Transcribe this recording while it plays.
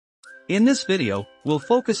In this video, we'll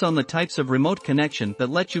focus on the types of remote connection that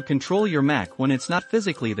let you control your Mac when it's not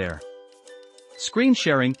physically there. Screen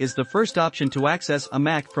sharing is the first option to access a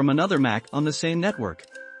Mac from another Mac on the same network.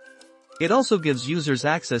 It also gives users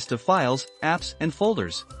access to files, apps, and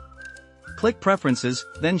folders. Click Preferences,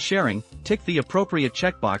 then Sharing, tick the appropriate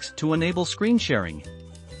checkbox to enable screen sharing.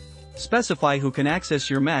 Specify who can access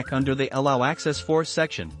your Mac under the Allow Access For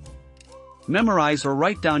section. Memorize or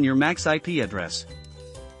write down your Mac's IP address.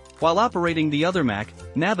 While operating the other Mac,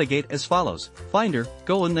 navigate as follows: Finder,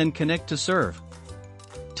 go and then connect to serve.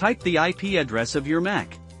 Type the IP address of your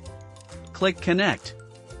Mac. Click Connect.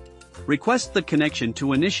 Request the connection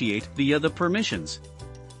to initiate via the permissions.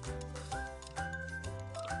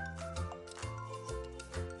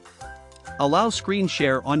 Allow screen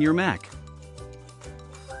share on your Mac.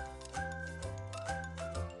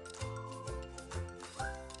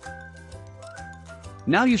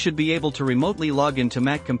 Now you should be able to remotely log into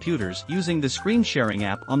Mac computers using the screen sharing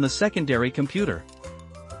app on the secondary computer.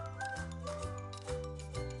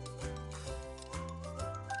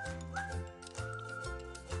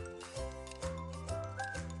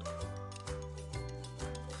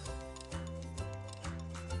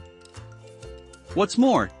 What's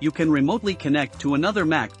more, you can remotely connect to another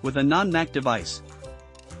Mac with a non-Mac device.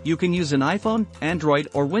 You can use an iPhone, Android,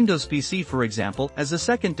 or Windows PC, for example, as a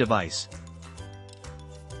second device.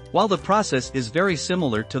 While the process is very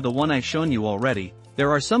similar to the one I've shown you already,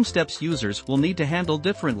 there are some steps users will need to handle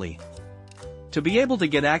differently. To be able to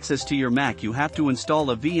get access to your Mac, you have to install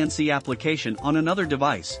a VNC application on another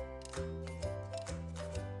device.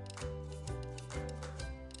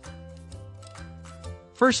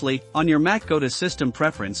 Firstly, on your Mac, go to System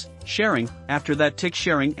Preference, Sharing, after that tick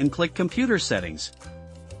Sharing and click Computer Settings.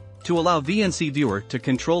 To allow VNC Viewer to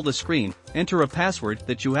control the screen, enter a password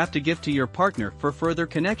that you have to give to your partner for further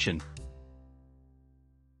connection.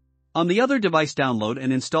 On the other device, download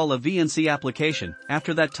and install a VNC application,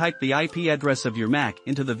 after that type the IP address of your Mac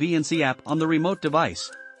into the VNC app on the remote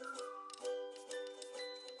device.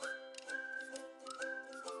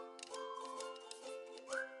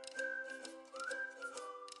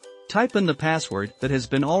 Type in the password that has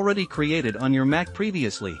been already created on your Mac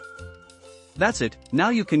previously. That's it, now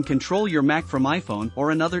you can control your Mac from iPhone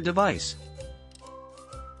or another device.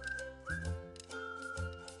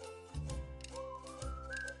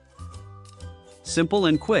 Simple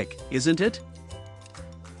and quick, isn't it?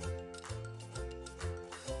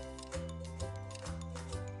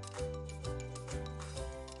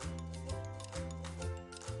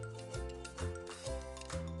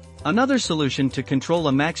 Another solution to control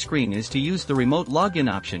a Mac screen is to use the remote login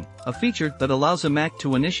option, a feature that allows a Mac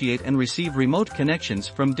to initiate and receive remote connections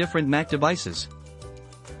from different Mac devices.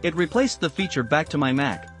 It replaced the feature Back to My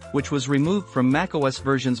Mac, which was removed from macOS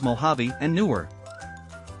versions Mojave and newer.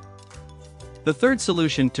 The third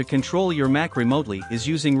solution to control your Mac remotely is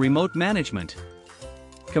using remote management.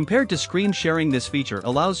 Compared to screen sharing, this feature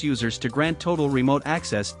allows users to grant total remote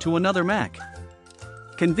access to another Mac.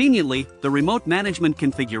 Conveniently, the remote management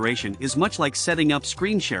configuration is much like setting up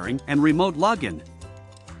screen sharing and remote login.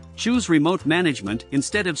 Choose remote management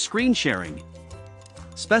instead of screen sharing.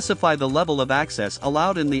 Specify the level of access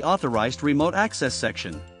allowed in the authorized remote access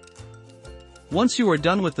section. Once you are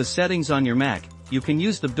done with the settings on your Mac, you can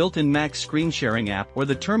use the built-in Mac screen sharing app or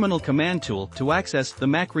the terminal command tool to access the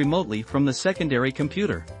Mac remotely from the secondary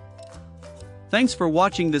computer. Thanks for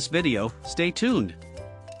watching this video, stay tuned.